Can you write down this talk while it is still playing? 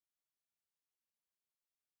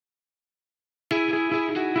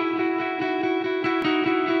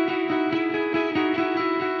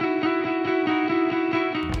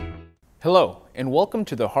Hello, and welcome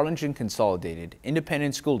to the Harlingen Consolidated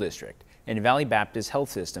Independent School District and Valley Baptist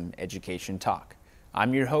Health System Education Talk.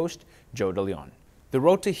 I'm your host, Joe DeLeon. The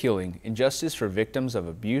road to healing and justice for victims of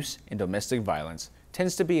abuse and domestic violence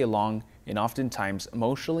tends to be a long and oftentimes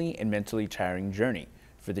emotionally and mentally tiring journey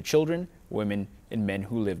for the children, women, and men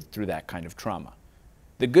who lived through that kind of trauma.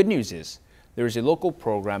 The good news is there is a local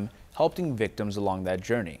program helping victims along that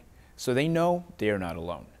journey, so they know they are not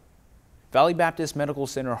alone. Valley Baptist Medical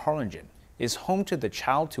Center Harlingen is home to the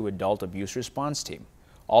Child to Adult Abuse Response Team,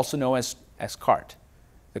 also known as CAART,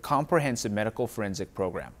 the Comprehensive Medical Forensic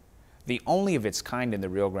Program. The only of its kind in the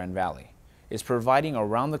Rio Grande Valley, is providing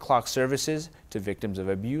around-the-clock services to victims of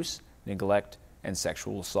abuse, neglect, and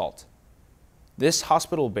sexual assault. This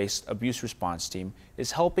hospital-based abuse response team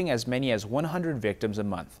is helping as many as 100 victims a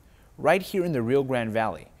month, right here in the Rio Grande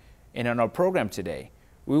Valley. And on our program today,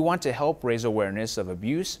 we want to help raise awareness of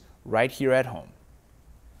abuse right here at home.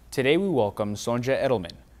 Today we welcome Sonja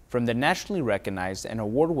Eddleman from the nationally recognized and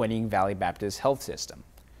award-winning Valley Baptist Health System.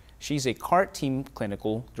 She's a CAART Team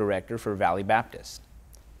Clinical Director for Valley Baptist.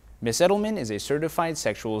 Ms. Eddleman is a certified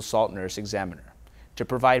sexual assault nurse examiner to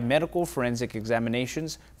provide medical forensic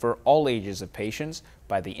examinations for all ages of patients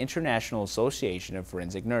by the International Association of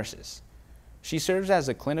Forensic Nurses. She serves as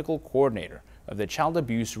a clinical coordinator of the Child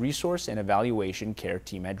Abuse Resource and Evaluation Care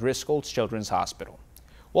Team at Driscoll Children's Hospital.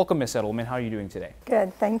 Welcome, Ms. Eddleman. How are you doing today?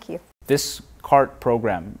 Good, thank you. This CAART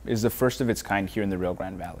program is the first of its kind here in the Rio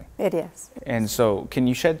Grande Valley. It is. And so, can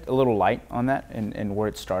you shed a little light on that and where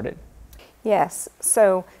it started? Yes.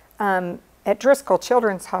 So, at Driscoll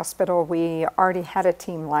Children's Hospital, we already had a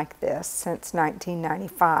team like this since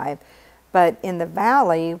 1995. But in the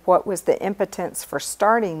Valley, what was the impotence for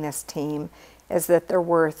starting this team is that there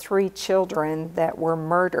were 3 children that were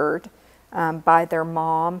murdered by their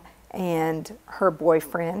mom and her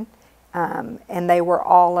boyfriend, and they were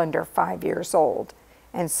all under 5 years old.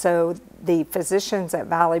 And so the physicians at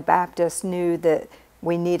Valley Baptist knew that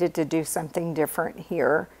we needed to do something different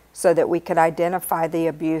here so that we could identify the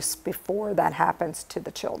abuse before that happens to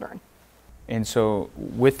the children. And so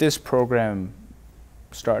with this program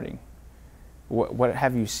starting, what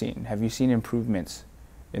have you seen? Have you seen improvements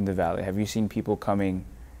in the Valley? Have you seen people coming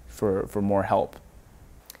for more help?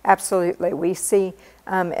 Absolutely. We see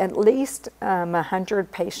at least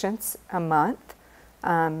 100 patients a month.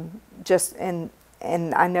 And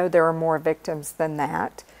I know there are more victims than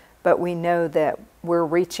that, but we know that we're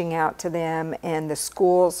reaching out to them, and the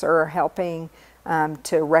schools are helping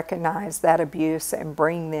to recognize that abuse and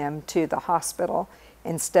bring them to the hospital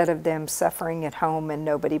instead of them suffering at home and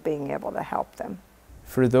nobody being able to help them.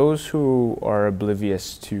 For those who are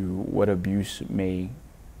oblivious to what abuse may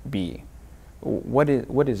be, what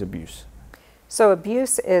is abuse? So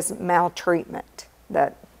abuse is maltreatment.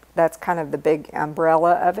 That's kind of the big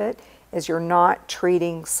umbrella of it, is you're not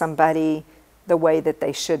treating somebody the way that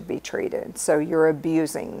they should be treated. So you're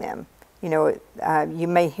abusing them. You know, you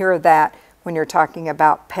may hear that when you're talking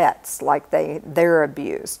about pets, like they're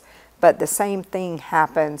abused. But the same thing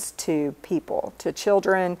happens to people, to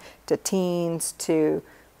children, to teens, to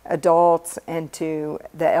adults, and to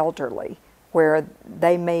the elderly, where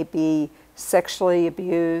they may be sexually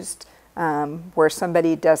abused, where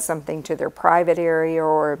somebody does something to their private area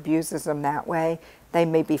or abuses them that way. They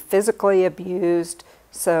may be physically abused,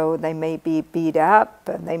 so they may be beat up,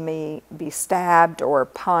 and they may be stabbed or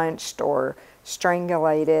punched or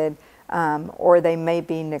strangulated, or they may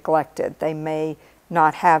be neglected. They may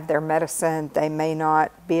not have their medicine, they may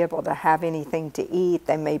not be able to have anything to eat,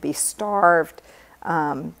 they may be starved,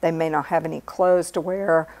 they may not have any clothes to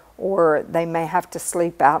wear, or they may have to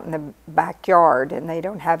sleep out in the backyard and they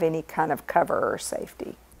don't have any kind of cover or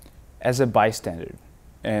safety. As a bystander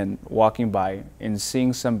and walking by and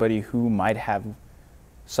seeing somebody who might have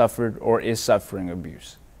suffered or is suffering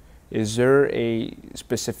abuse, is there a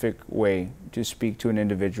specific way to speak to an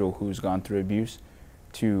individual who's gone through abuse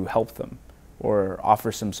to help them or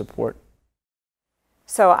offer some support?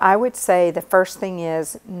 So I would say the first thing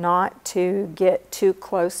is not to get too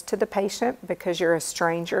close to the patient because you're a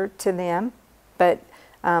stranger to them. But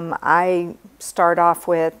I start off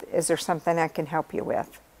with, is there something I can help you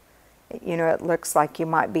with? You know, it looks like you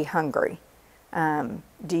might be hungry.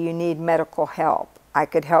 Do you need medical help? I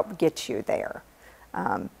could help get you there.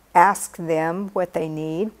 Ask them what they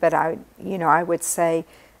need, but I would say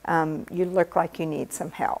you look like you need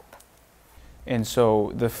some help. And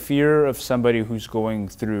so the fear of somebody who's going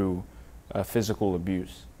through physical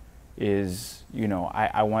abuse is, you know,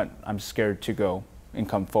 I'm scared to go and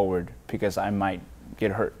come forward because I might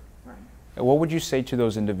get hurt. Right. What would you say to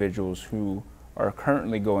those individuals who are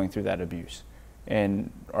currently going through that abuse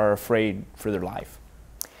and are afraid for their life?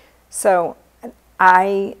 So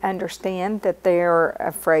I understand that they're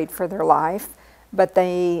afraid for their life, but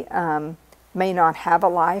they may not have a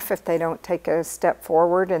life if they don't take a step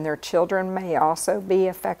forward, and their children may also be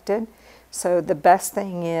affected. So the best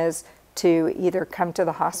thing is to either come to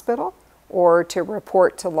the hospital or to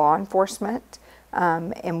report to law enforcement,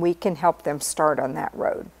 and we can help them start on that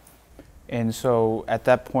road. And so at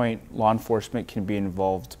that point, law enforcement can be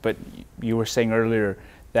involved, but you were saying earlier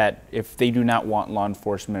that if they do not want law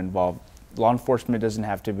enforcement involved, law enforcement doesn't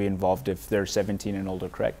have to be involved if they're 17 and older,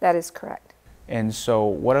 correct? That is correct. And so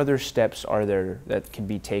what other steps are there that can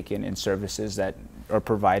be taken in services that are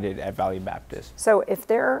provided at Valley Baptist? So if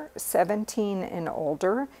they're 17 and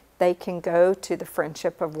older, they can go to the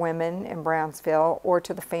Friendship of Women in Brownsville or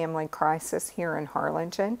to the Family Crisis here in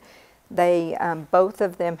Harlingen. They, both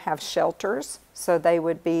of them have shelters, so they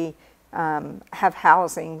would be, have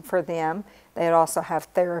housing for them. They'd also have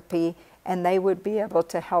therapy, and they would be able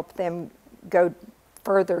to help them go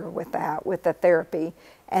further with that, with the therapy,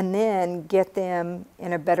 and then get them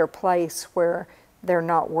in a better place where they're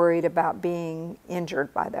not worried about being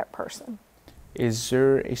injured by that person. Is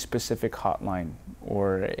there a specific hotline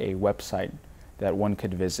or a website that one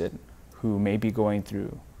could visit who may be going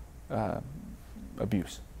through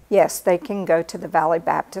abuse? Yes, they can go to the Valley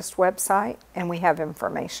Baptist website, and we have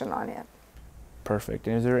information on it. Perfect.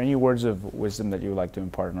 And is there any words of wisdom that you would like to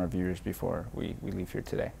impart on our viewers before we leave here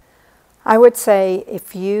today? I would say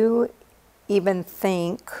if you even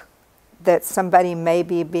think that somebody may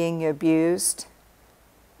be being abused,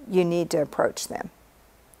 you need to approach them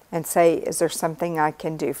and say, is there something I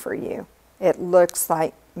can do for you? It looks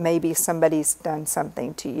like maybe somebody's done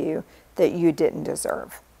something to you that you didn't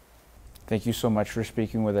deserve. Thank you so much for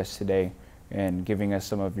speaking with us today and giving us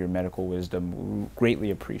some of your medical wisdom. We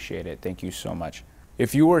greatly appreciate it. Thank you so much.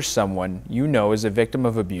 If you or someone you know is a victim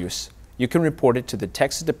of abuse, you can report it to the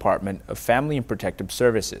Texas Department of Family and Protective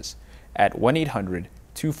Services at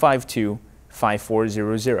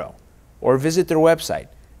 1-800-252-5400 or visit their website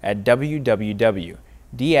at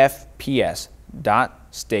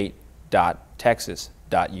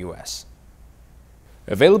www.dfps.state.texas.us.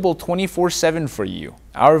 Available 24/7 for you,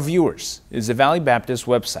 our viewers, is the Valley Baptist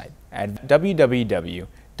website at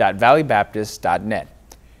www.valleybaptist.net.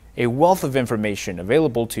 A wealth of information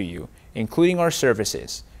available to you, including our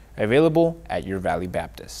services, available at your Valley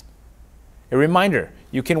Baptist. A reminder,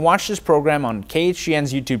 you can watch this program on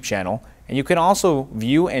KHCN's YouTube channel, and you can also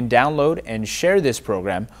view and download and share this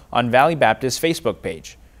program on Valley Baptist's Facebook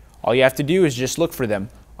page. All you have to do is just look for them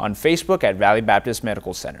on Facebook at Valley Baptist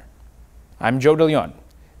Medical Center. I'm Joe DeLeon.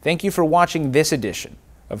 Thank you for watching this edition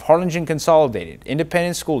of Harlingen Consolidated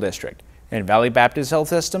Independent School District and Valley Baptist Health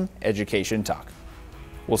System Education Talk.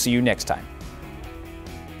 We'll see you next time.